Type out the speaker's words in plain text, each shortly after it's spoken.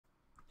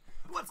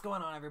What's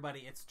going on,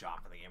 everybody? It's John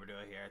from the Gamer Duo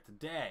here.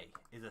 Today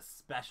is a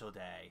special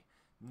day,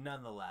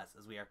 nonetheless,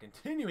 as we are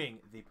continuing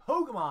the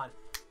Pokemon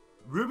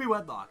Ruby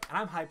Wedlocke. And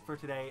I'm hyped for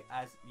today,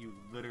 as you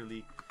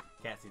literally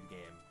can't see the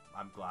game.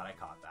 I'm glad I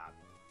caught that.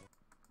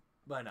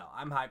 But no,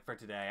 I'm hyped for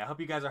today. I hope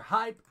you guys are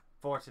hyped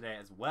for today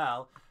as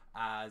well,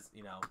 as,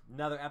 you know,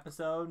 another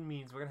episode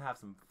means we're going to have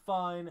some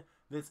fun.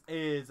 This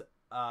is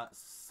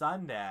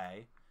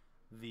Sunday,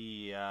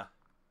 the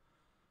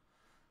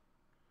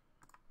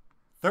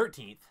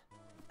 13th.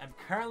 I'm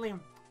currently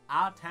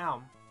out of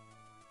town,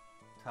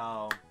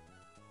 so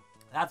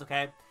that's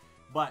okay.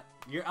 But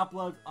your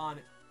uploads on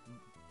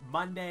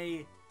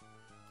Monday,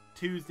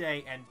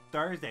 Tuesday, and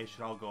Thursday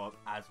should all go up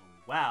as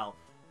well.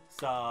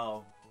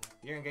 So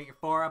you're gonna get your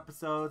 4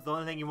 episodes. The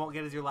only thing you won't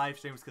get is your live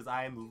streams because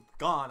I am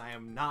gone. I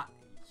am not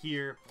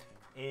here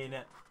in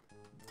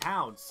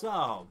town.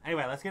 So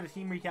anyway, let's get a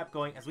team recap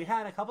going, as we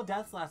had a couple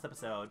deaths last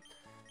episode.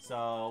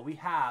 So we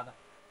have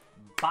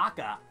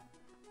Baka,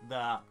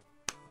 the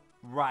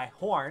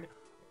Rhyhorn,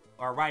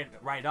 or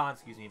Rhydon,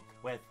 excuse me,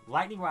 with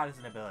Lightning Rod as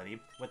an ability,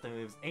 with the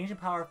moves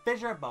Ancient Power,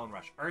 Fissure, Bone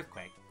Rush,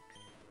 Earthquake,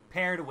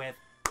 paired with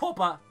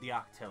Culpa, the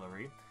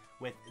Octillery,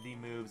 with the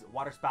moves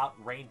Water Spout,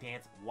 Rain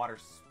Dance, Water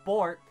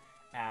Sport,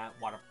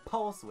 Water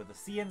Pulse with the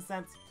Sea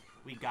Incense.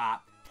 We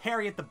got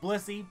Harriet the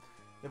Blissey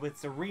with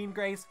Serene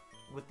Grace,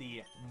 with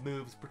the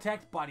moves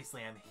Protect, Body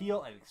Slam,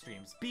 Heal, and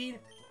Extreme Speed.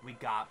 We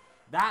got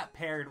that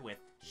paired with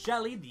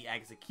Shelly, the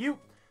Execute,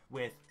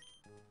 with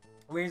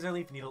Razor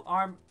Leaf, Needle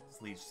Arm,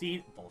 Sleeve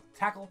Seed, Bolt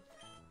Tackle.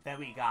 Then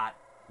we got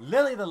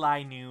Lily the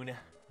Linoon,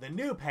 the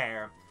new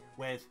pair,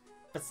 with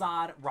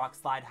Facade, Rock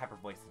Slide, Hyper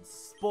Voice, and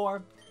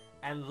Spore.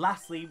 And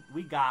lastly,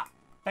 we got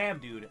Bam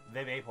Dude, the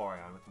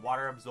Vaporeon, with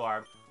Water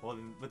Absorb,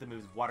 with the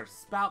moves Water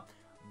Spout,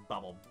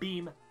 Bubble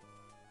Beam,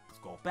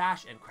 Skull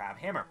Bash, and Crab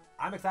Hammer.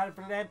 I'm excited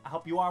for today. I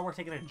hope you are. We're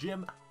taking a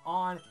gym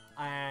on,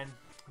 and,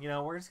 you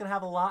know, we're just going to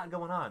have a lot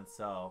going on.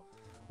 So,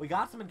 we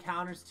got some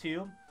encounters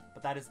too,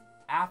 but that is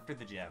after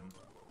the gym.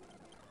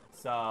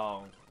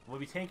 So, we'll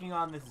be taking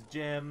on this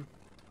gym.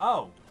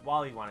 Oh,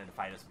 Wally wanted to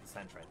fight us with the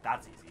Sentret.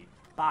 That's easy.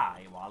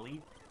 Bye,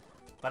 Wally.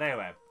 But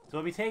anyway, so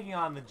we'll be taking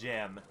on the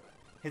gym.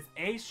 His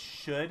ace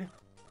should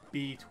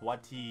be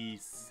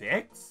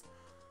 26,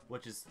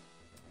 which is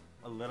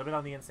a little bit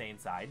on the insane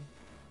side.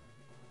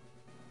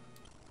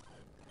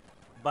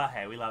 But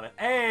hey, we love it.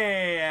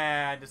 Hey,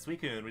 and a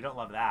Suicune. We don't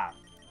love that.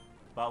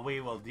 But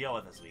we will deal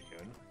with a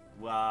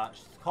Suicune.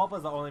 Culpa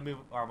is the only move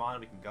or mono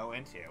we can go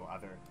into,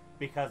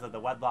 because of the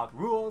Wedlocke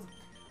rules.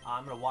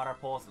 I'm going to Water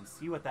Pulse and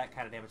see what that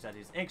kind of damage does.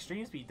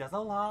 Extreme Speed does a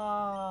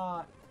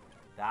lot.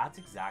 That's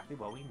exactly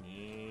what we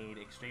need.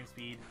 Extreme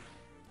Speed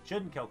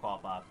shouldn't kill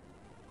Culpa,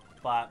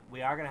 but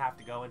we are going to have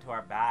to go into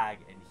our bag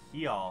and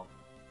heal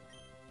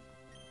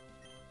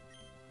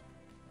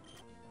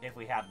if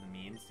we have the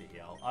means to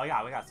heal. Oh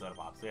yeah, we got Soda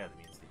Pop, so we have the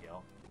means to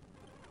heal.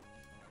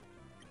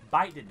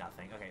 Bite did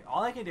nothing. Okay,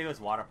 all I can do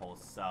is Water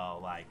Pulse, so,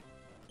 like,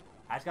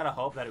 I just gotta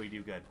hope that we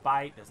do good.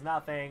 Bite does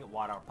nothing.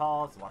 Water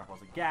Pulse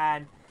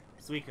again.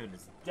 Suicune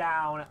is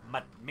down.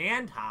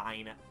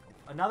 Mantine,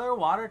 another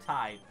water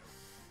type.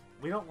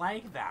 We don't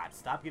like that.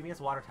 Stop giving us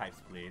water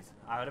types, please.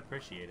 I would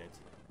appreciate it.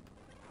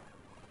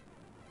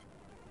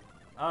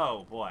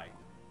 Oh, boy.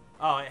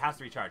 Oh, it has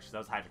to recharge because that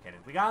was Hydro Cannon.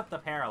 We got the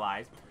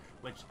Paralyze,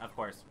 which, of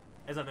course,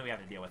 is something we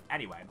have to deal with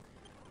anyway.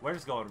 We're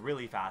just going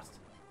really fast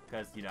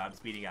because, you know, I'm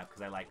speeding up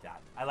because I like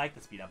that. I like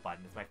the speed up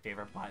button. It's my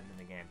favorite button in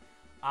the game.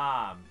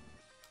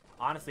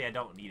 Honestly, I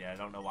don't need it. I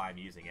don't know why I'm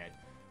using it.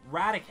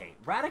 Raticate.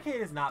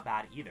 Raticate is not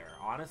bad either.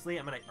 Honestly,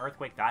 I'm going to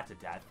Earthquake that to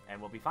death, and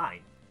we'll be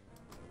fine.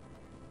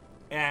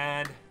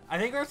 And I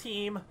think our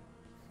team...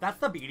 That's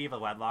the beauty of a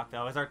Wedlocke,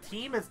 though, is our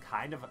team is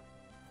kind of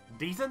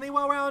decently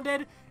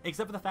well-rounded,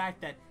 except for the fact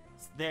that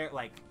they're,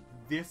 like,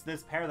 this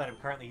pair that I'm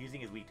currently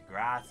using is weak to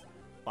Grass,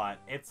 but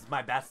it's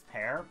my best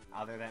pair,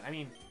 other than... I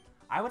mean,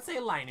 I would say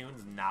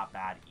Linoon's not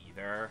bad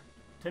either.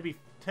 If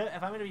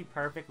I'm going to be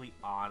perfectly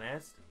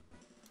honest...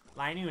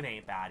 Linoon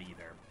ain't bad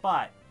either,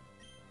 but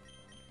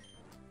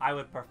I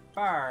would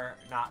prefer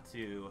not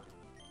to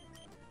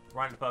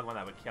run into Pokemon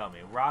that would kill me.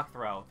 Rock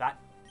Throw, that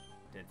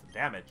did some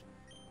damage,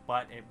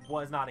 but it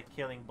was not a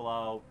killing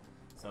blow,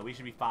 so we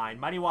should be fine.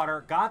 Muddy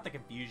Water got the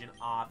confusion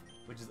off,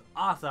 which is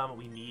awesome.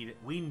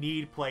 We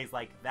need plays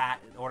like that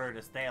in order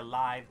to stay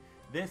alive.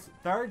 This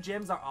third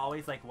gyms are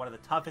always like one of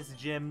the toughest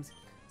gyms,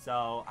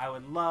 so I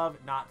would love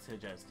not to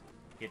just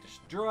get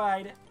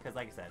destroyed, because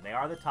like I said, they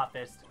are the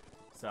toughest,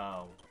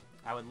 so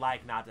I would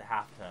like not to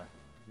have to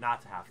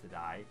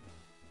die,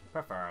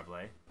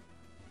 preferably.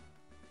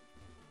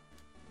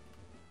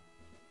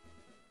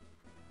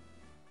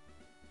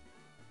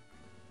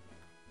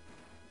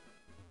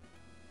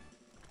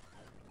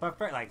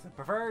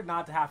 Prefer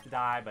not to have to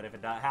die, but if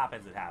it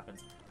happens, it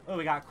happens. Oh,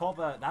 we got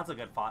Culpa. That's a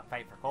good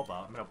fight for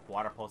Culpa. I'm gonna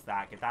Water Pulse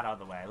that, get that out of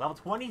the way. Level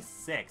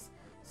 26.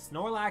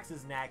 Snorlax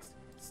is next.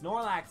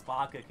 Snorlax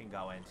Baka can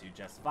go into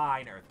just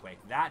fine. Earthquake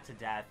that to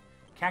death.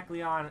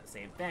 Kecleon,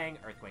 same thing.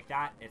 Earthquake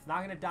that. It's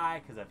not gonna die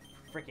because of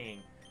freaking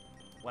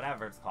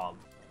whatever it's called.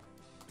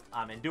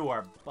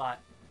 Endure, but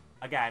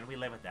again, we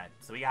live with that.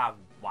 So we have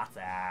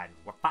WATTSON.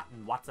 We're fight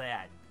in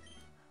WATTSON.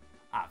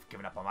 I've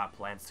given up on my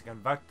plans to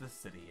convert the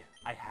city.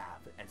 I have,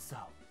 and so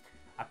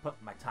I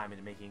put my time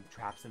into making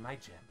traps in my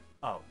gym.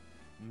 Oh,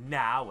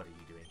 now what are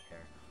you doing here?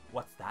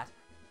 What's that?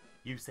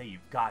 You say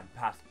you've gotten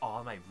past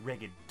all my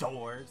rigged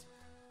doors?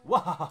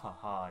 Whoa,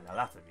 now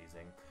that's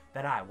amusing.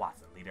 Then I,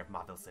 Watson, leader of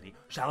Mothville City,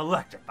 shall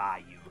electrify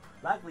you.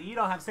 Luckily, you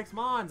don't have 6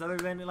 Mons other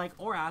than, like,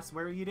 Oras,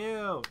 where you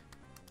do.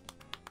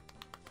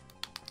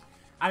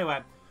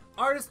 Anyway,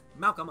 artist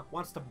Malcolm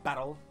wants to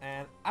battle,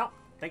 and I don't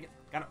think it's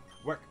gonna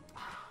work.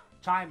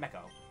 Chai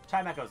Meko.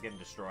 Chai Meko is getting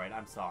destroyed.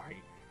 I'm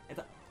sorry.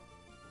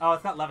 Oh,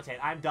 it's not levitate.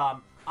 I'm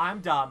dumb. I'm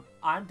dumb.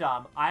 I'm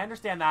dumb. I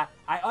understand that.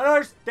 I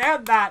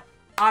understand that.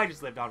 I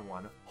just lived on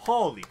 1.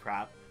 Holy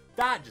crap.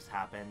 That just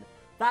happened.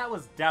 That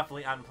was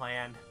definitely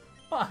unplanned.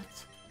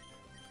 But,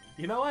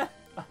 you know what?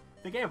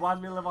 The game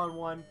wants me to live on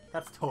 1.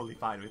 That's totally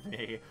fine with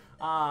me.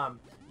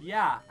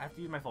 Yeah, I have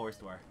to use my full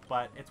restore.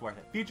 But it's worth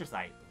it. Future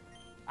Sight.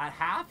 At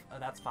half? Oh,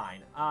 that's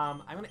fine.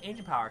 I'm gonna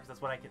Ancient Power, because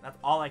that's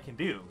all I can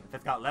do. If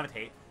it's got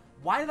Levitate.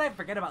 Why did I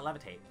forget about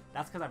Levitate?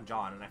 That's because I'm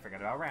John, and I forget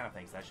about random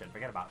things I shouldn't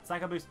forget about.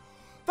 Psycho Boost.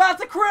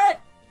 That's a crit!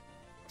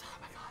 Oh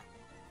my god.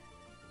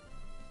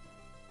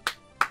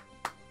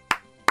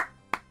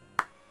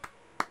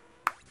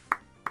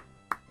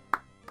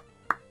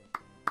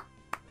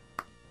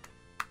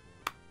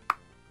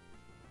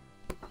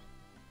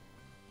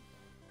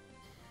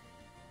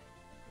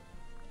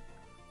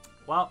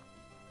 Well,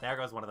 there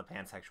goes one of the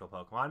pansexual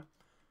Pokemon.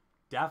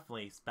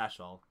 Definitely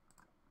special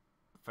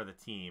for the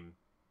team.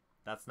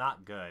 That's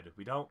not good.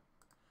 We don't...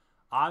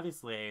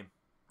 Obviously,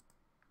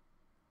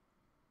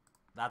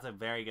 that's a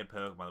very good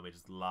Pokemon that we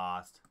just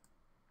lost.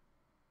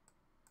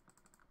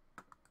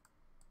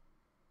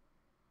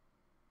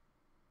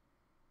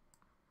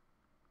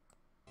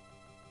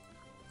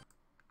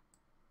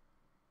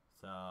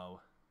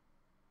 So,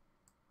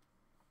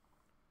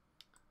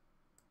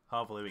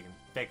 hopefully we can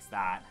fix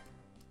that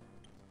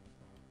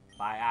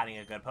by adding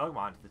a good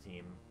Pokemon to the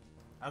team.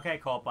 Okay,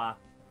 Culpa.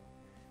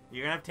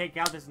 You're gonna have to take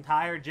out this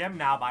entire gym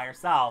now by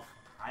yourself.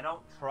 I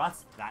don't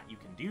trust that you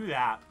can do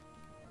that.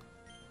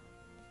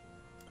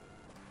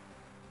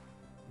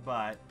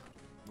 But,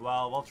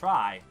 well, we'll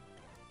try.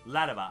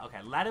 Lediva. Okay,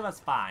 Lediva's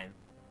fine.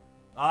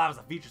 Oh, that was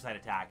a Future Sight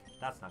attack.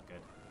 That's not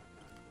good.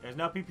 There's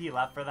no PP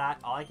left for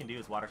that. All I can do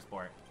is Water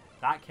Sport.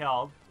 That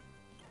killed.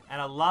 And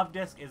a Love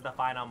Disc is the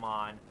final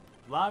Mon.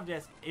 Love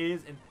Disc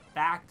is, in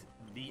fact,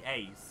 the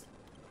ace.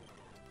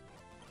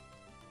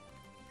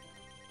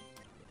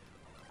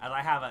 And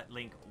I have at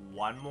Link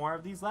 1 more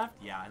of these left.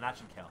 Yeah, and that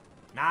should kill.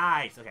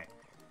 Nice. Okay.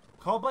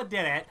 Cobra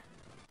did it.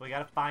 But we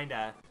gotta find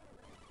a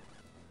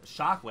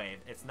Shockwave.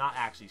 It's not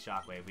actually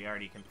Shockwave. We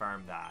already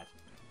confirmed that.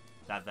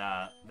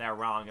 They're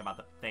wrong about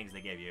the things they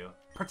give you.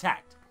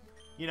 Protect.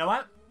 You know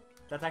what?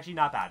 That's actually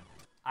not bad.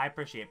 I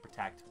appreciate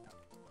Protect.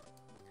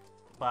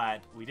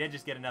 But we did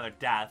just get another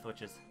death,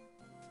 which is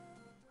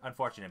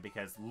unfortunate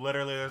because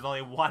literally there's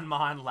only 1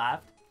 Mon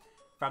left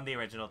from the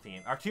original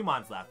team. Or 2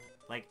 Mons left.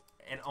 Like,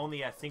 and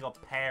only a single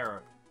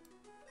pair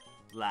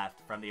left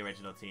from the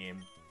original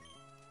team.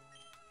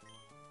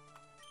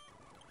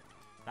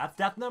 That's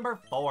death number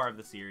 4 of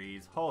the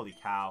series. Holy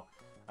cow.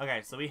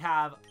 Okay, so we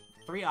have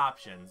 3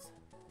 options.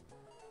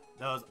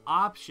 Those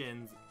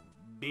options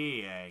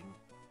being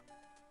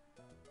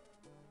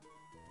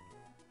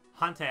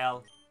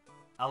Huntail,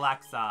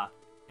 Alexa,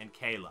 and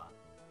Kayla.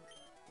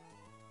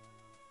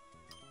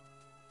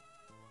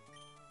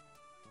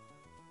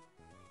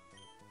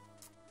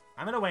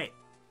 I'm gonna wait.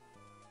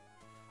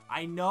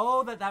 I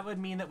know that that would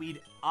mean that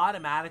we'd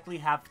automatically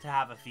have to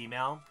have a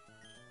female.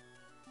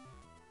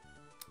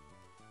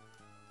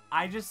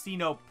 I just see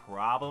no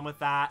problem with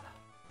that.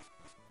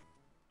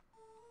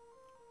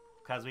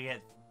 Because we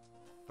get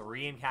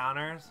 3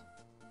 encounters.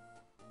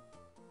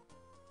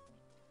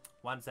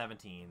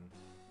 117.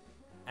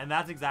 And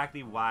that's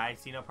exactly why I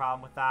see no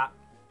problem with that.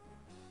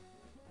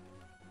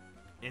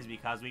 Is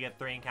because we get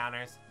 3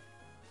 encounters.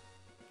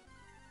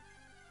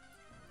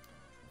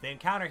 The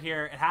encounter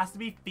here, it has to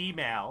be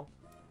female.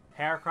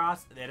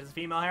 Heracross, it is a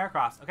female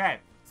Heracross. Okay,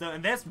 so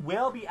and this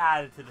will be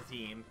added to the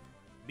team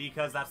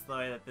because that's the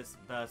way that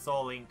the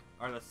Soul Link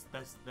or the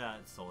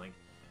Soul Link,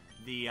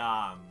 the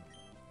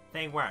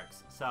thing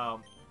works.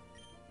 So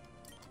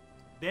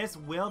this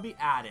will be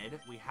added.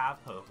 We have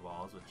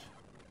Pokeballs, which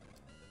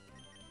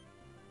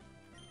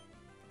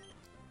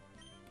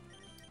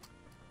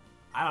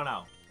I don't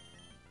know.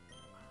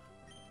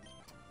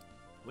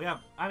 We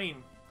have, I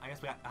mean, I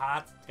guess we got,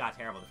 that's got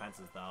terrible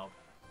defenses though.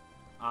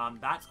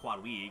 That's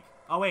quad weak.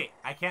 Oh wait,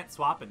 I can't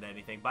swap into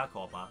anything but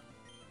Culpa.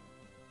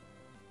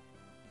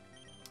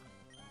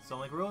 So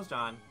like rules,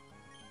 John.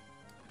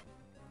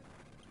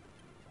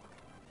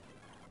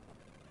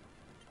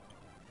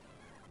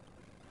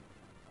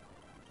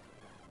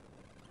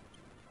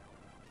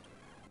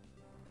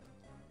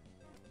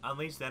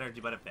 Unleashed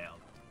energy, but it failed.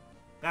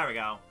 There we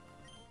go.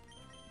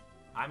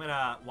 I'm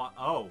gonna,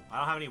 oh, I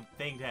don't have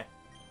anything to...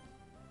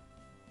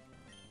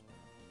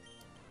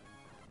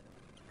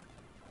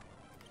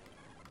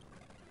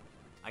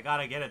 I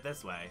gotta get it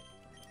this way.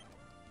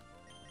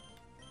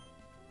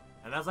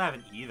 Unless I have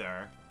an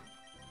either.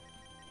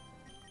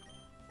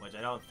 Which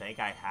I don't think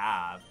I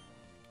have.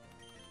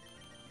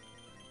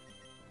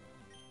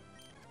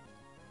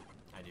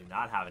 I do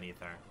not have an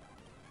ether.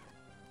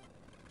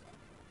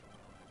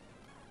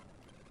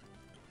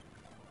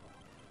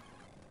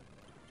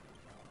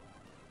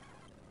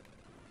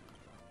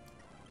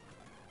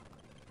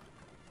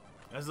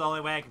 This is the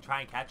only way I can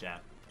try and catch it.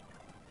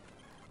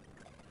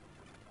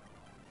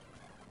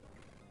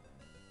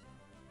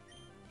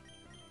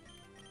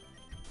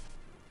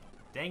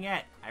 Dang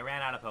it! I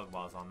ran out of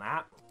Pokeballs on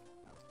that.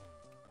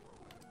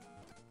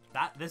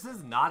 This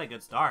is not a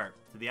good start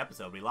to the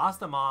episode. We lost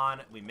them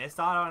on. We missed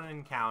out on an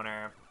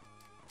encounter.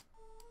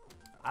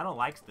 I don't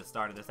like the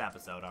start of this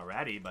episode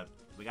already, but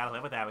we gotta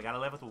live with that. We gotta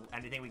live with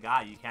anything we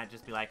got. You can't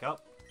just be like, oh,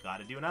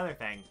 gotta do another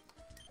thing.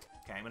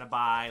 Okay, I'm gonna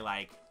buy,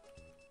 like,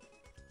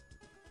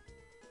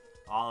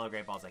 all the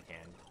Great Balls I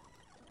can.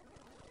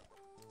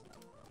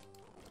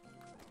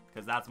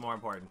 Because that's more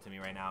important to me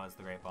right now is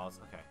the Great Balls.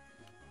 Okay.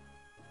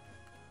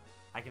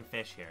 I can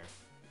fish here.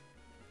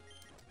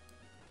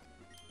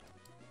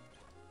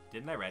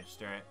 Didn't I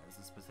register it as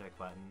a specific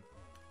button?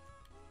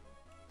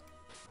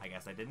 I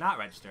guess I did not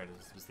register it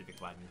as a specific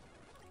button.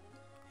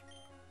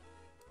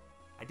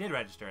 I did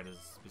register it as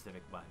a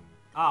specific button.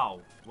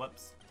 Oh,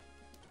 whoops.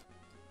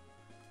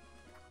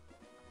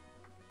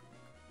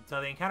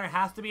 So the encounter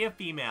has to be a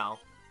female.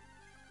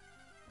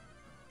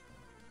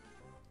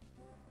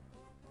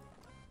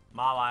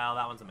 Mawile,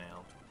 that one's a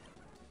male.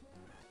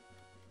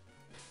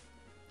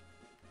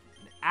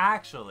 And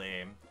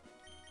actually,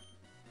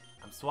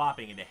 I'm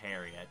swapping into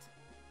Harriet.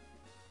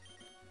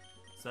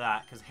 So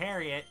that, because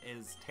Harriet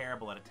is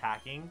terrible at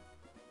attacking,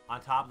 on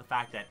top of the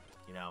fact that,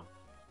 you know,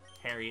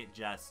 Harriet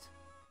just...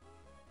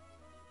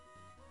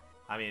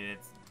 I mean,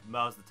 it's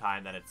most of the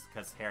time that it's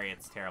because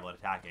Harriet's terrible at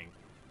attacking.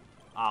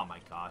 Oh my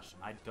gosh,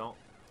 I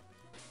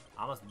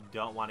almost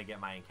don't want to get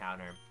my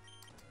encounter.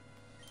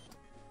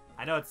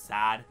 I know it's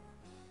sad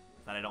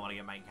that I don't want to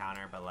get my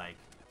encounter, but like...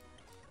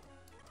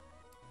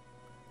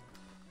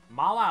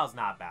 Mawile's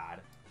not bad.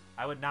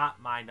 I would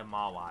not mind a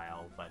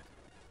Mawile, but...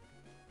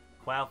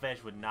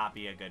 Quailfish would not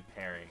be a good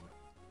pairing.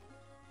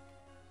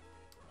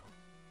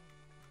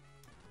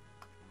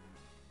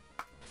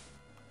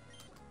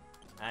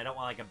 And I don't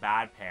want like a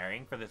bad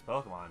pairing for this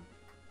Pokemon.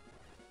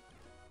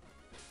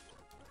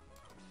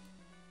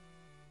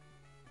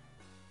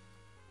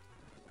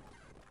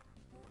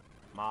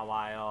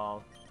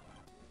 Mawile.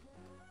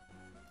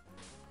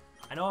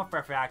 I know for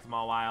a fact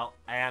Mawile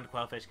and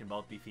Quailfish can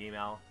both be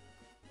female.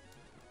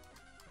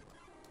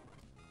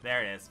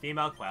 There it is,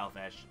 female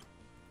Quailfish.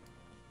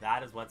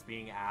 That is what's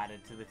being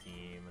added to the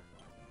team.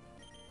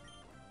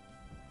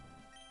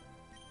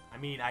 I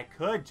mean, I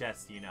could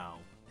just, you know,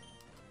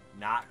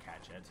 not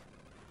catch it.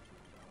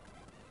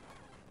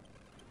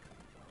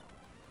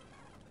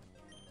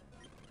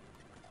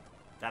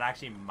 That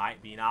actually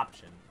might be an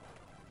option.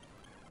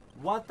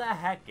 What the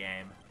heck,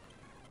 game?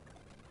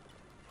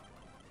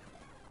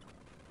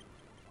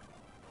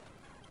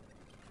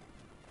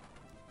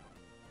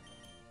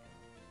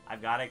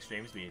 I've got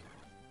extreme speed.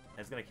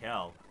 It's gonna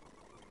kill.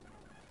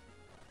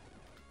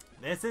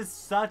 This is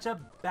such a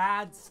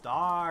bad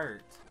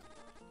start.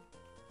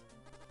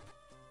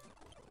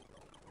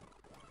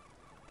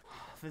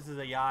 This is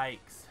a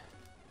yikes.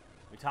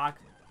 We talk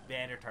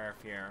Vanderturf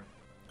here.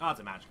 Oh,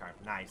 it's a match card.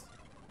 Nice.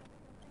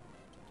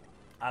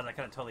 I could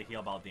have totally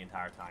heal balled the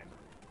entire time.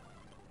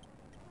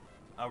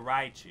 A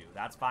Raichu.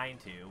 That's fine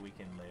too. We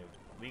can live.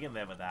 We can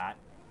live with that.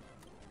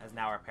 As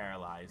now we're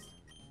paralyzed.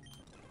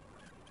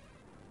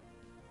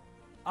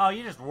 Oh,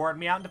 you just roared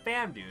me out into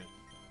fam, dude.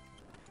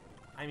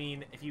 I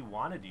mean, if you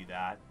want to do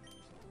that.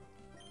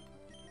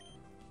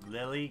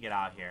 Lily, get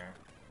out here.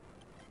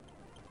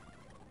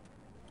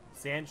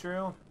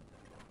 Sandshrew?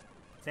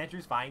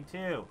 Sandshrews fine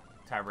too.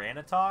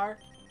 Tyranitar?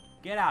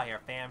 Get out here,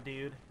 fam,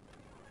 dude.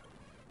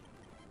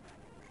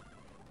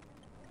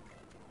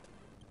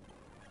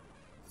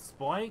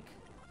 Spoink?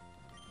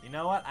 You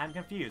know what? I'm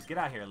confused. Get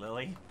out here,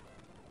 Lily.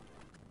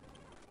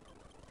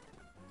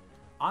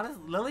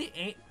 Honestly,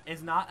 Lily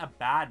is not a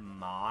bad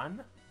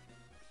Mon.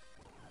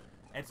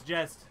 It's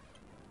just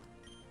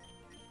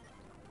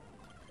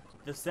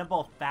the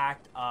simple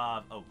fact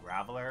of... Oh,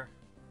 Graveler.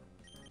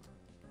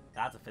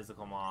 That's a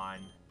physical Mon.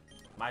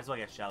 Might as well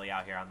get Shelly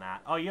out here on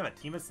that. Oh, you have a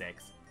team of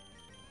 6.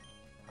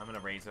 I'm going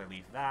to Razor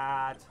Leaf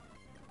that.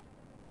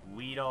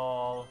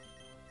 Weedle.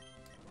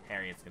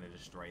 Harriet's going to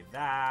destroy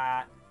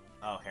that.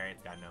 Oh,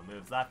 Harriet's got no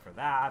moves left for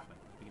that, but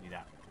we can do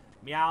that.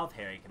 Meowth.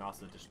 Harriet can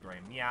also destroy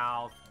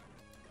Meowth.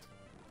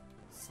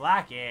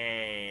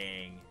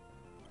 Slacking.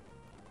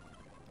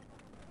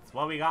 It's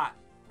what we got.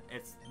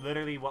 It's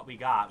literally what we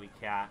got. We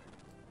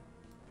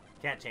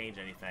can't change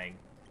anything.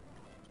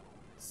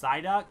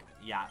 Psyduck?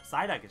 Yeah,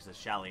 Psyduck is a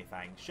Shelly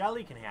thing.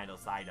 Shelly can handle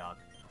Psyduck.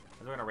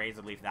 We're going to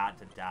Razor Leaf that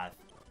to death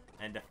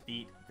and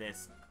defeat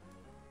this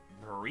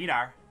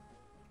breeder.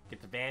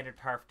 Get to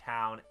Vanderturf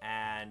Town,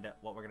 and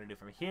what we're going to do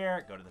from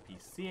here, go to the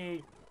PC,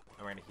 and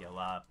we're going to heal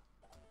up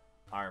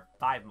our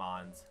 5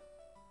 Mons.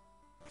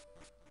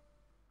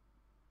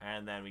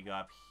 And then we go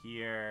up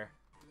here.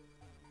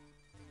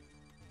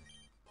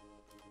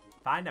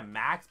 Find a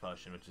max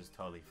potion, which is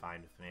totally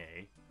fine with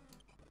me.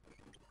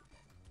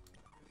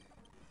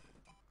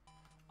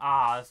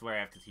 Ah, this is where I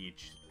have to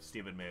teach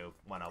Stupid Move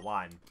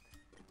 101.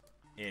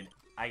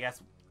 I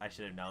guess I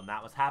should have known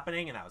that was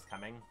happening and that was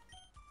coming.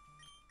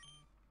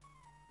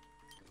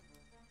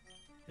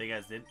 You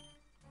guys did.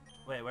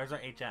 Wait, where's our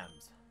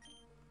HMs?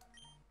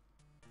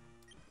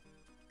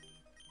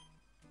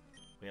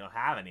 We don't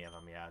have any of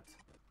them yet.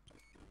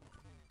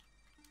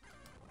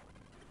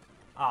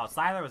 Oh,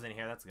 Siler was in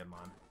here. That's a good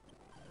one.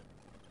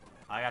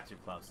 Oh, I got too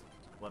close.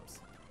 Whoops.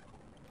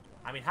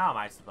 I mean, how am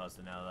I supposed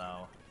to know,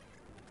 though?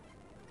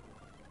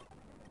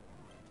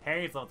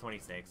 Harry's level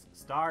 26.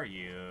 Star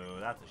U.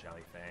 That's a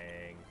Shelly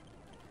thing.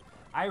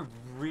 I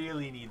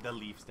really need the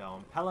Leaf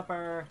Stone.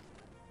 Pelipper.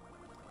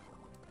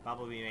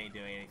 Bumblebee ain't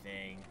doing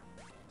anything.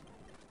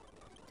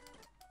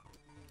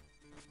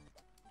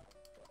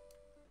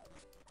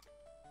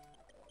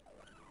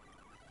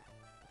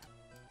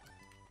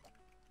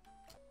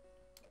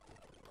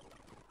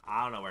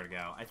 I don't know where to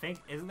go. I think,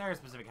 isn't there a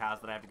specific house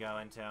that I have to go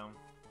into?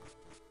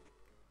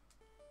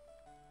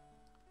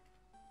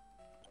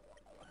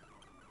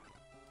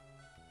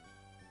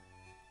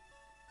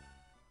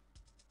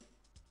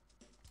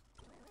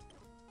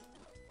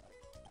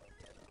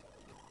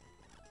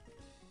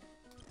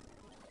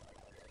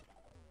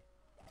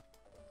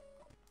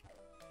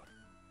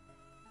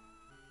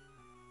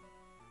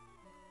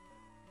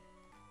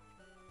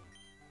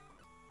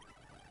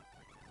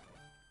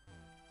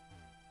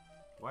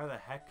 Where the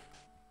heck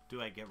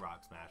do I get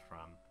Rock Smash from?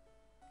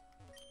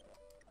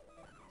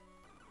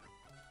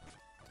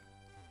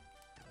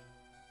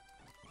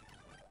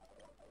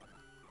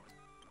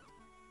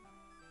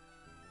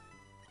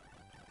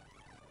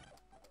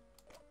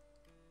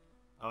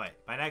 Oh wait,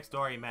 by next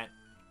door he meant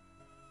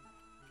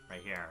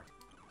right here.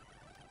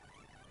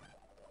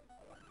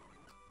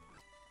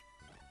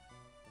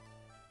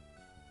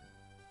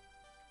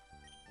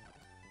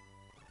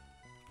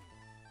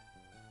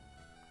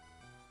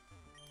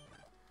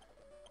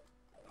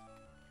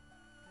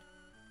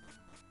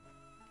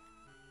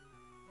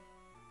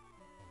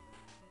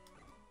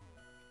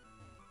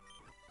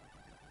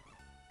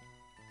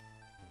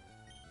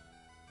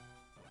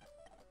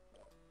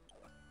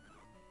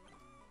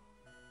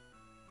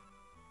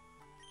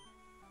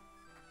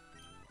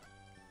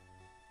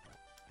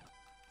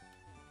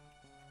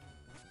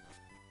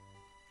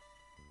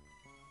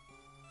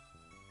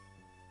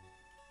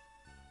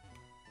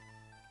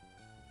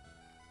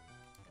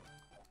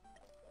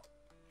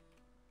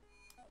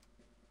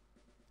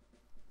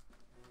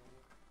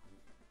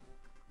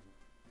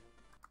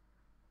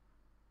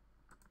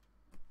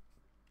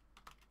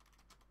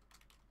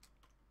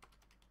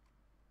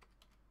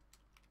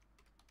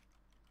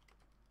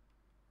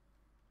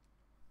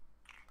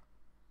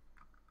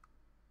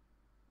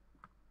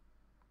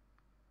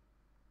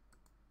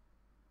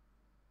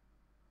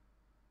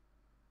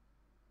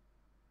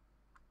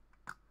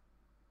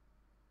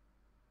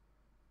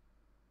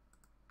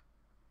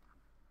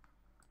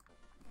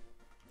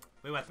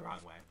 We went the wrong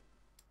way.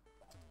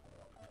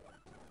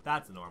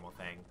 That's a normal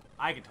thing.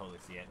 I can totally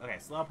see it. Okay,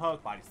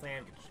 Slowpoke, Body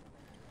Slam.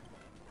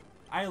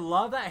 I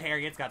love that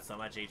Harriet's got so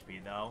much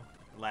HP, though.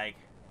 Like,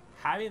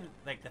 having,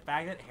 like, the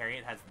fact that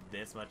Harriet has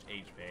this much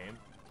HP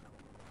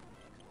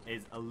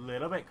is a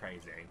little bit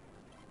crazy.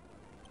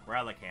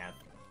 Relicanth.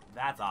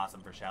 That's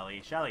awesome for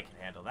Shelly. Shelly can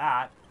handle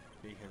that.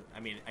 Because, I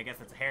mean, I guess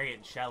it's Harriet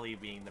and Shelly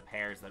being the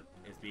pairs that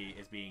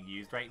is being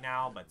used right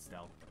now, but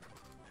still.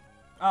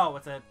 Oh,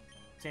 what's a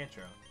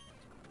Sandshrew?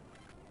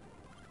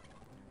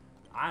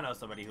 I know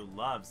somebody who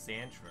loves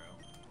Sandshrew.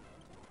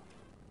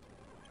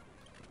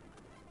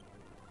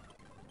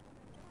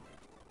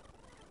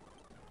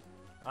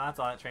 Oh, that's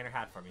all that trainer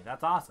had for me.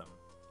 That's awesome.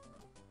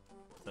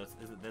 So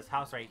is it this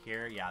house right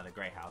here? Yeah, the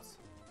gray house.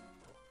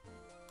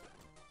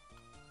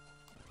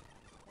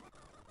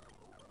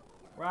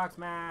 Rock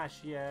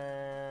Smash!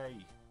 Yay!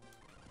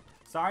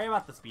 Sorry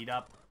about the speed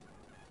up.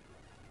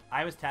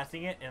 I was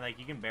testing it, and like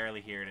you can barely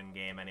hear it in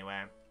game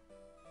anyway.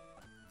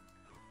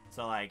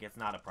 So like it's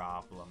not a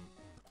problem.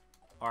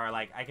 Or,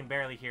 like, I can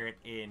barely hear it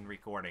in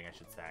recording, I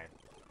should say.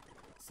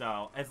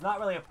 So, it's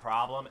not really a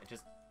problem. It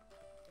just...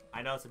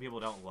 I know some people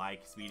don't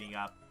like speeding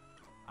up.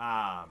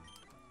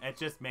 It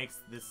just makes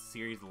this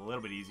series a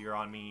little bit easier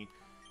on me.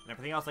 And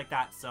everything else like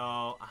that.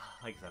 So,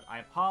 like I said, I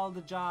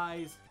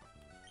apologize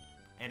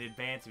in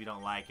advance if you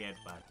don't like it.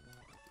 But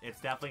it's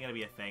definitely going to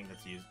be a thing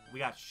that's used. We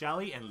got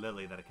Shelly and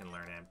Lily that it can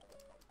learn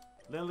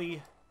in.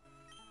 Lily...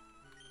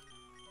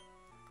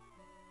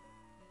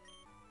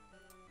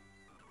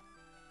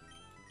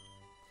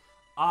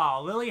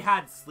 Oh, Lily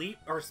had sleep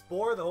or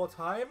spore the whole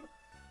time?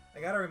 I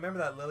gotta remember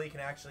that Lily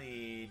can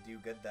actually do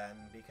good then,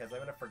 because I'm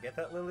gonna forget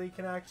that Lily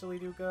can actually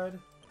do good.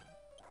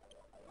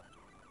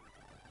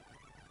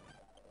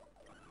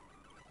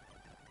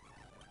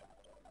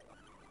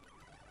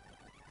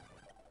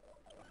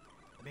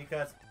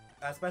 Because,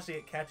 especially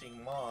at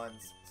catching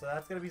Mons, so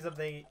that's gonna be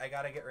something I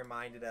gotta get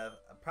reminded of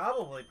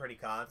probably pretty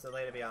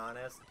constantly, to be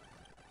honest.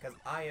 Because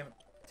I am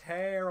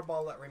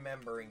terrible at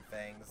remembering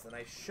things, and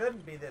I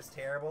shouldn't be this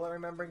terrible at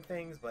remembering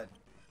things, but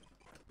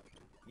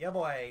Yeah,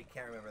 boy,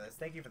 can't remember this.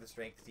 Thank you for the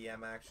strength,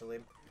 DM, actually.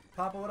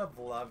 Papa would have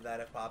loved that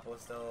if Papa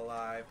was still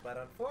alive, but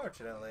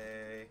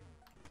unfortunately,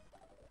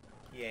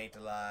 he ain't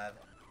alive.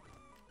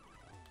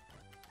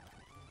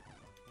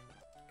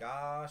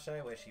 Gosh,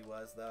 I wish he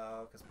was,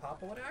 though, because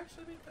Papa would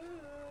actually be good.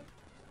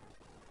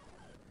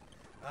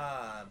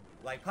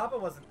 Like, Papa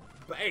wasn't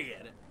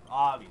bad,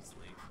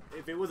 obviously.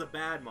 If it was a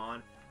bad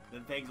mon,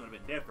 then things would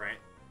have been different.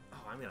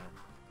 Oh, I'm gonna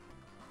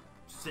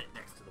sit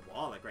next to the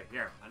wall, like right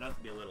here. I know it's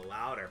gonna be a little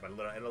louder, but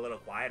a little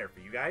quieter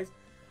for you guys.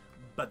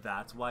 But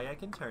that's why I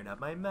can turn up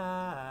my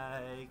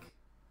mic,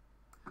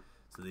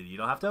 so that you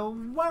don't have to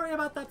worry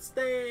about that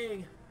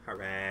sting.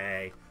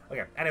 Hooray!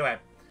 Okay. Anyway,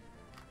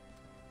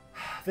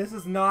 this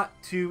is not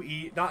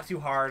too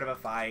hard of a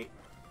fight.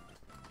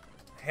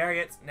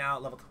 Harriet's now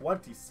level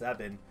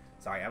 27.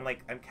 Sorry,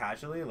 I'm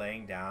casually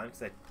laying down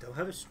because I don't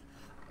have a.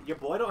 Your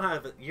boy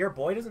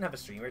doesn't have a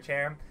streamer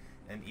chair,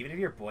 and even if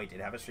your boy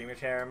did have a streamer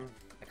chair,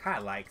 I kind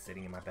of like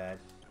sitting in my bed.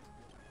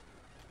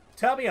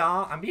 To be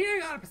honest, I'm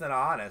being 100%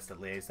 honest. At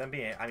least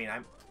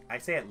I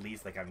say at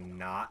least, like I'm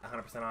not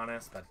 100%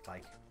 honest, but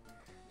like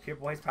your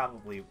boy's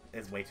probably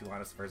is way too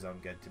honest for his own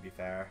good. To be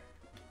fair,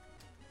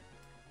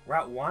 we're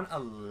at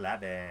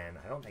 111.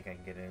 I don't think I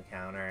can get an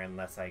encounter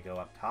unless I go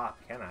up top,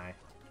 can I?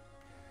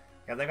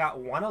 Because I got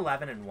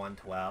 111 and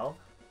 112,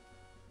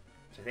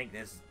 which I think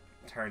this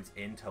turns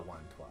into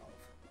 112.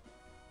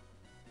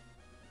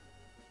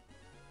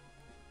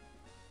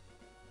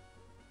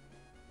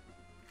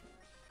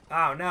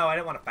 Oh no, I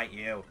didn't want to fight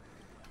you.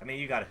 I mean,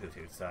 you got a hoot,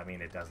 so I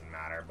mean, it doesn't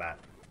matter, but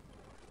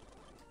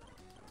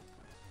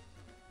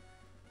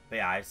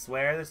yeah, I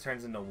swear this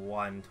turns into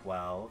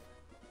 112.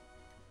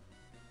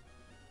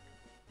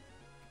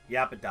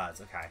 Yep, it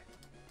does. Okay.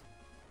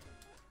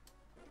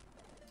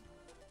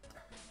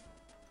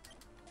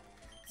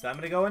 So I'm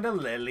gonna go into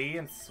Lily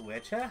and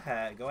switch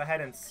ahead. Go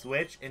ahead and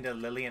switch into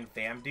Lily and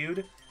Fam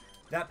Dude.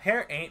 That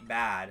pair ain't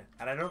bad,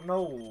 and I don't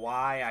know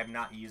why I'm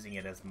not using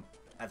it as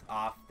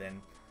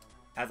often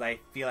as I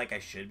feel like I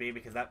should be,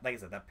 because that, like I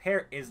said, that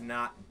pair is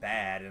not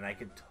bad, and I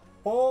could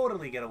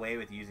totally get away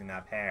with using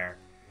that pair.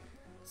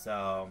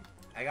 So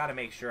I gotta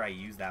make sure I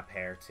use that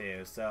pair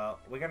too. So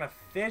we're gonna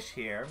fish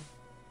here.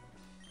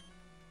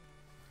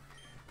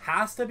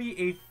 Has to be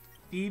a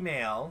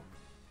female.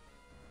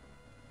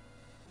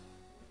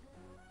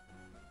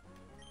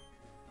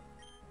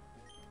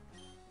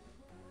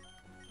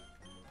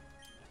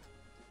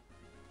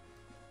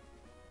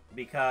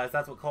 Because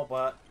that's what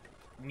Culpa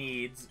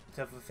needs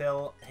to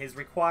fulfill his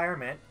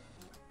requirement.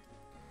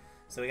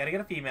 So we gotta get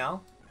a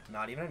female.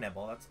 Not even a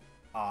nibble. That's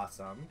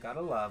awesome.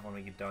 Gotta love when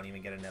we don't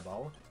even get a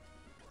nibble.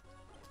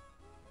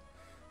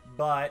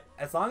 But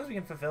as long as we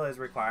can fulfill his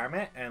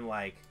requirement and,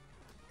 like,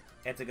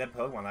 it's a good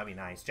Pokemon, that'd be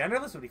nice.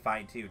 Genderless would be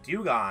fine, too.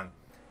 Dugong.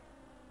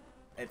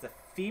 It's a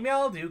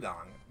female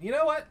Dugong. You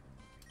know what?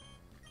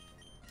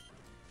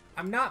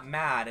 I'm not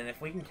mad, and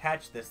if we can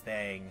catch this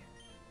thing,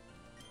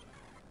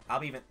 I'll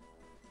be even...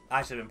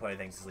 I should have been putting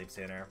things to sleep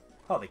sooner.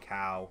 Holy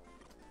cow.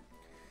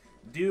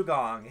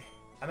 Dugong.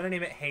 I'm gonna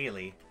name it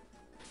Haley.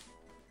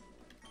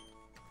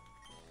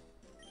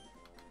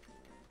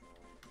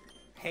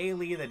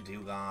 Haley the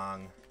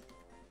Dugong.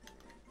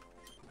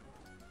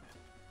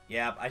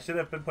 Yep, I should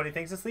have been putting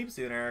things to sleep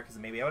sooner, because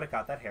maybe I would have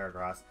caught that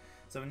Heracross.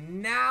 So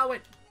now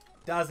it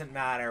doesn't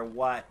matter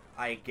what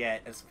I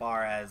get as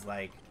far as,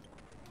 like,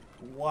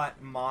 what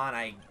Mon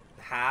I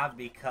have,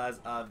 because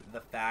of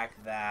the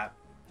fact that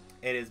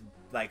it is,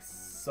 like,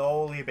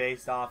 solely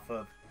based off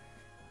of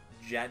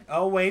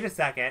oh, wait a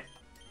second.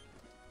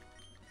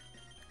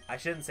 I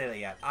shouldn't say that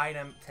yet.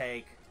 Item,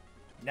 take.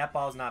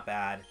 Netball's not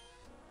bad.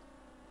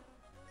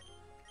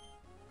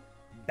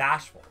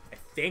 Bashful. I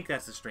think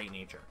that's the straight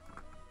nature.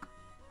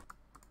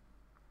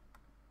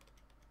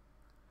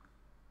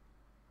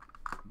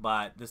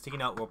 But the sticky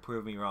note will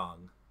prove me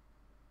wrong.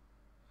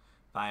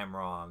 If I am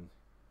wrong.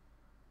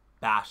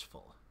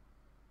 Bashful.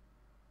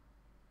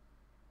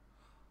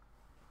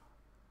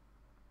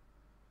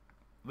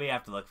 We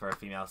have to look for a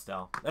female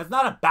still. That's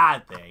not a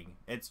bad thing.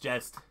 It's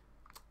just...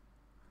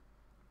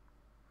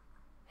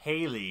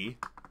 Haley,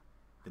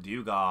 the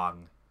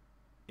Dugong,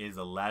 is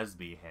a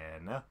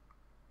lesbian.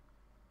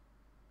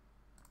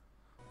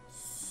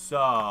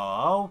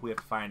 So, we have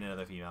to find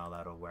another female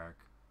that'll work.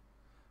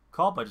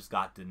 Culpa just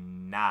got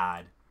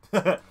denied.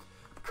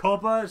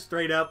 Culpa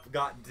straight up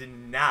got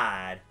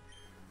denied.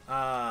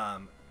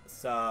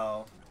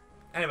 So,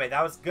 anyway,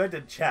 that was good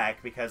to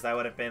check, because I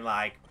would have been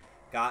like,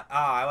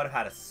 I would have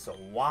had a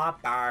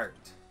Swampert.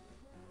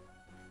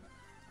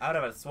 I would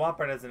have had a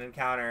Swampert as an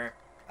encounter.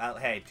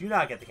 Hey, do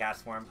not get the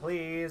cast form,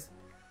 please.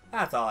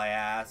 That's all I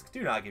ask.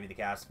 Do not give me the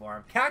cast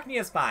form. Cacnea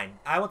is fine.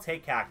 I will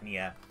take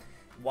Cacnea.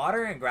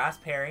 Water and grass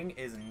pairing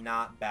is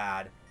not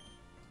bad.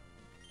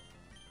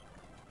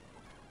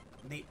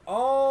 The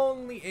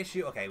only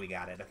issue... Okay, we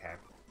got it. Okay.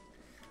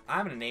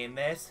 I'm going to name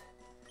this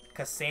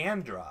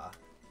Cassandra.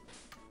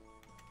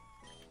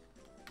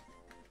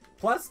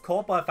 Plus,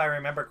 Culpa, if I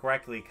remember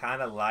correctly,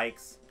 kind of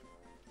likes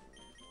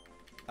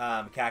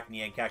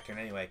Cacnea and Cacturne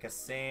anyway.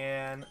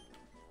 Cassandra.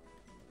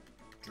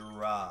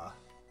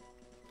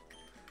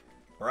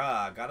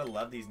 Bruh, gotta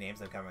love these names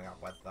they're coming up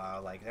with,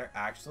 though. Like, they're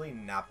actually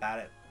not bad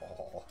at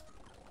all.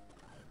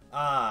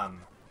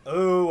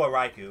 Ooh, a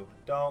Raikou.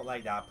 Don't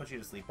like that. Put you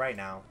to sleep right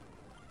now.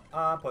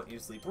 Put you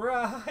to sleep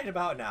right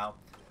about now.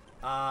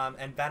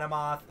 And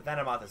Venomoth.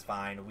 Venomoth is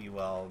fine. We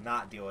will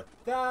not deal with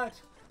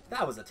that.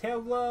 That was a tail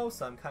glow,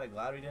 so I'm kind of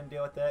glad we didn't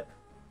deal with it.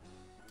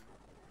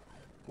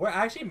 We're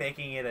actually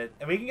making it a...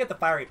 And we can get the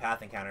Fiery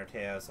Path encounter,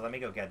 too, so let me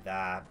go get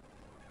that.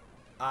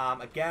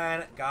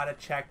 Again, gotta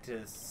check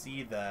to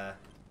see the...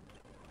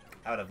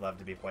 I would have loved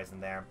to be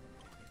poisoned there.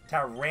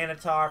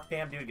 Tyranitar.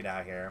 Fam, dude, get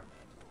out of here.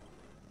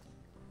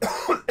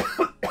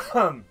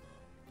 Oh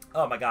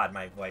my god,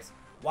 my voice.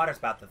 Water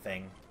Spout the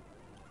thing.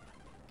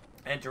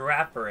 And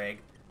Girafarig.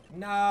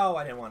 No,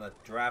 I didn't want a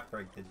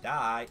Girafarig to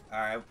die.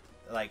 Alright,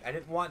 like, I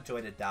didn't want Joy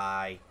to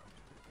die.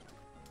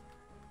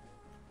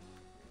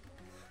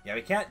 Yeah,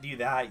 we can't do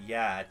that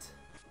yet.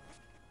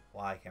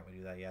 Why can't we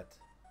do that yet?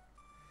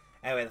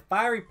 Anyway, the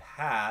Fiery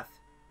Path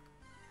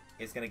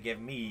is gonna give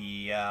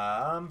me,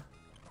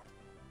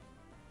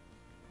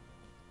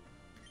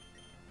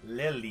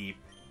 Lileep.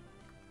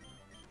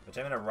 Which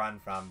I'm gonna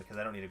run from because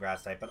I don't need a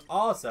grass type, but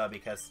also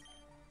because...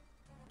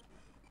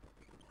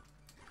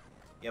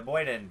 Yeah,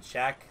 boy didn't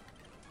check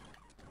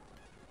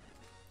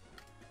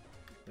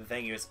the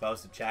thing he was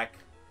supposed to check.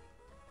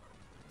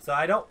 So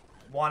I don't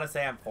want to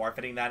say I'm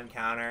forfeiting that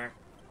encounter,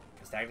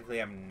 because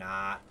technically I'm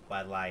not,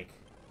 but like,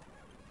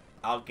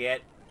 I'll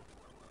get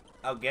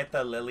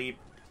the Lileep,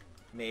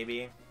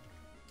 maybe.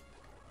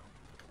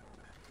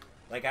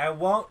 Like, I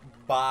won't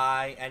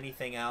buy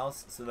anything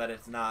else so that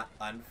it's not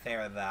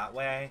unfair that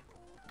way.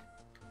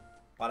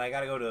 But I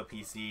gotta go to a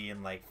PC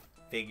and, like,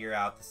 figure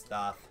out the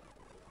stuff.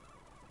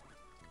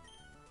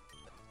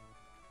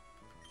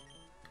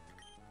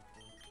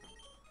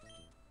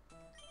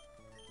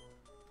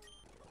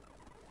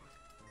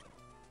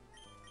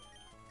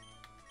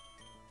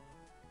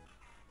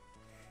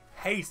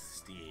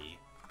 Hasty.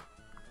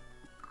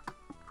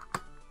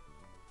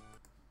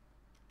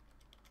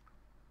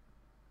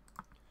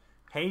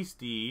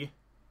 Hasty.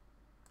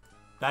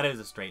 That is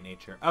a straight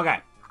nature. Okay.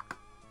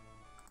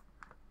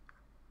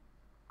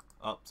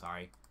 Oh,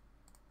 sorry.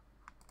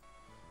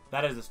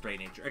 That is a straight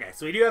nature. Okay,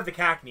 so we do have the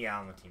Cacnea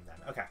on the team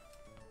then. Okay.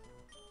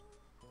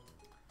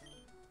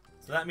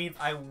 So that means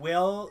I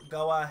will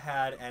go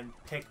ahead and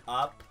pick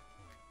up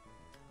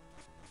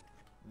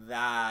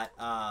that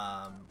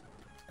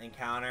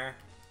encounter.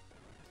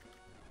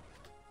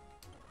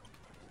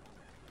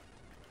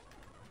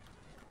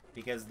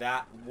 Because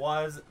that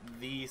was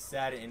the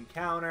said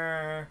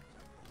encounter.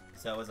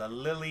 So it was a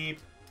Lileep.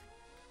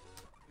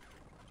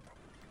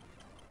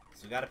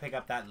 So we gotta pick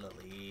up that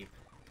Lileep.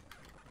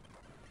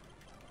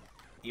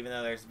 Even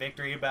though there's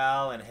Victory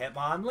Bell and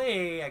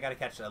Hitmonlee, I gotta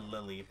catch a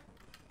Lileep.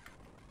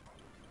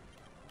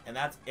 And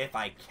that's if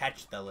I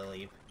catch the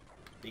Lileep.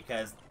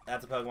 Because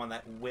that's a Pokemon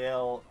that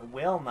will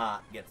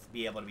not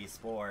be able to be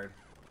spored.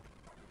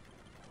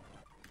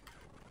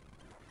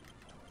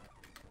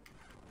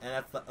 And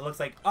that's it looks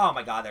like, oh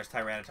my god, there's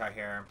Tyranitar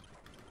here.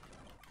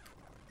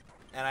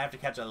 And I have to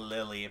catch a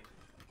Lileep.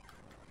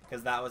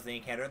 Because that was the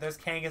encounter. There's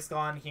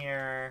Kangaskhan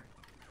here.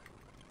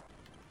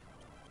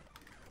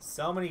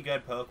 So many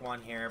good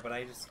Pokemon here, but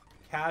I just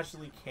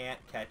casually can't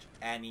catch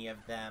any of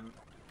them.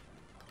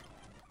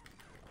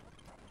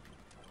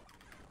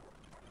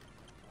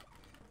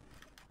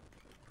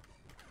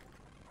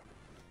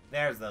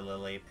 There's the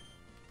Lileep.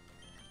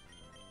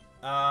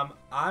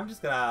 I'm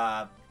just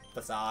gonna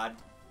Facade.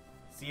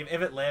 See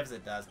if it lives,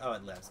 it does. Oh,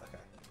 it lives. Okay.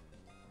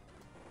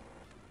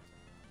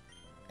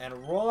 And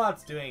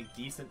Rollout's doing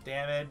decent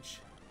damage.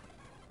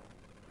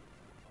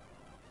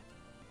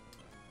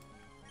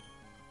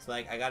 So,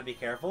 like, I gotta be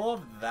careful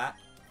of that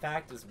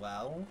fact as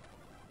well.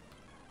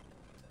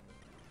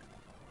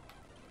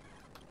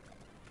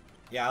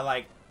 Yeah,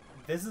 like,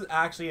 this is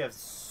actually a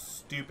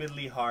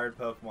stupidly hard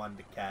Pokemon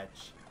to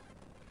catch.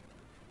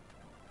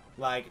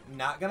 Like,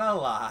 not gonna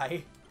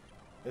lie,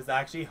 it's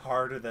actually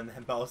harder than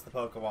most of the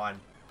Pokemon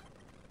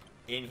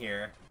in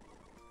here.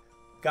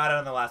 Got it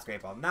on the last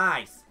Great Ball.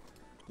 Nice!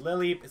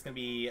 Lileep is gonna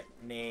be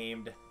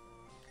named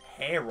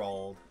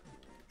Harold.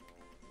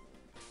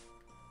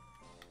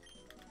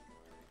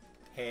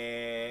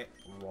 Harold.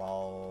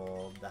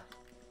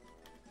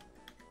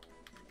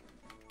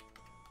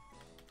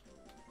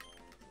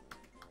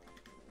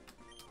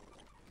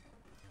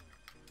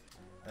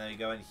 And then you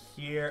go in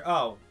here.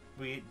 Oh,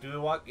 we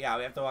walk? Yeah,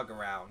 we have to walk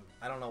around.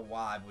 I don't know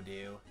why we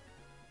do.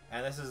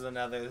 And this is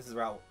another. This is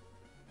Route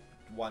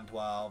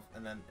 112,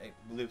 and then it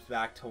loops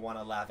back to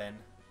 111.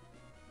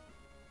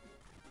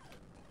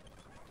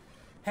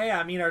 Hey,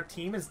 I mean, our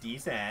team is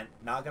decent.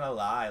 Not gonna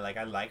lie. Like,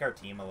 I like our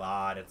team a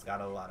lot. It's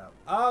got a lot of...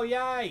 Oh,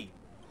 yay!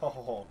 Ho,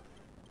 ho, ho.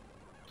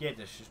 Get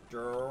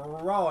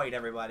destroyed,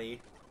 everybody.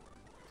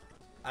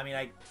 I mean,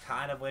 I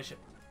kind of wish it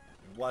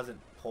wasn't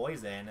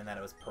poison and that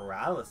it was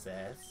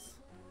paralysis.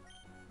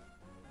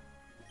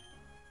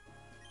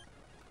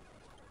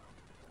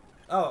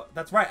 Oh,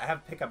 that's right. I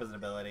have pickup as an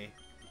ability.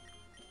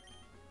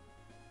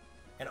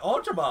 And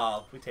Ultra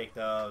Ball. We take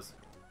those.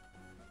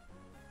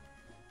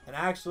 And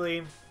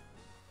actually...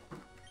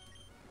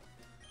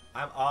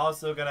 I'm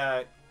also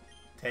gonna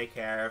take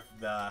care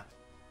of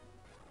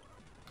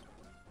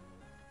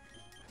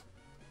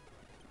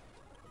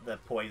the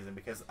poison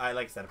because like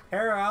I said,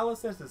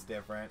 paralysis is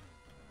different.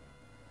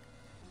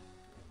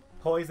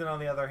 Poison, on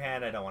the other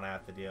hand, I don't want to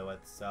have to deal with,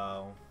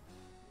 so...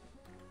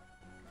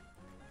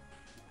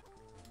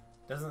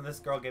 Doesn't this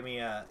girl give me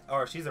a...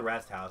 Or she's a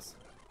rest house.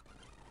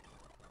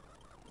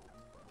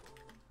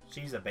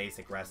 She's a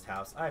basic rest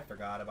house. I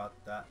forgot about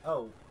that.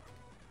 Oh.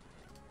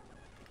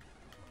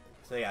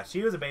 So yeah,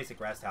 she was a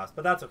basic rest house,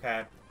 but that's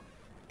okay.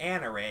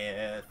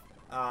 Anarith.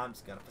 I'm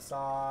just gonna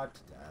facade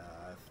to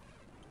death.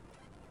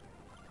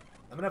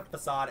 I'm gonna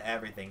facade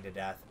everything to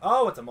death.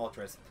 Oh, it's a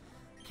Moltres.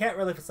 Can't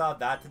really facade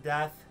that to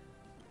death.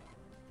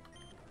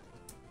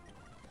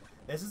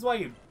 This is why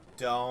you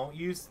don't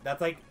use...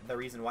 That's, like, the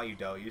reason why you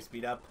don't use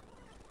speed up.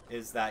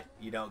 Is that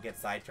you don't get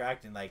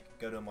sidetracked and, like,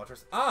 go to a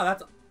Moltres. Oh,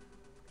 that's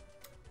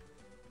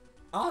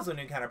also a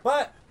new encounter.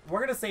 But we're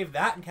going to save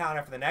that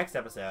encounter for the next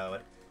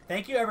episode.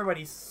 Thank you,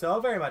 everybody, so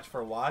very much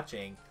for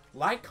watching.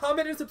 Like,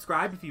 comment, and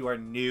subscribe if you are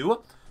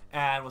new.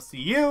 And we'll see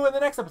you in the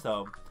next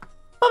episode.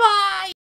 Bye-bye!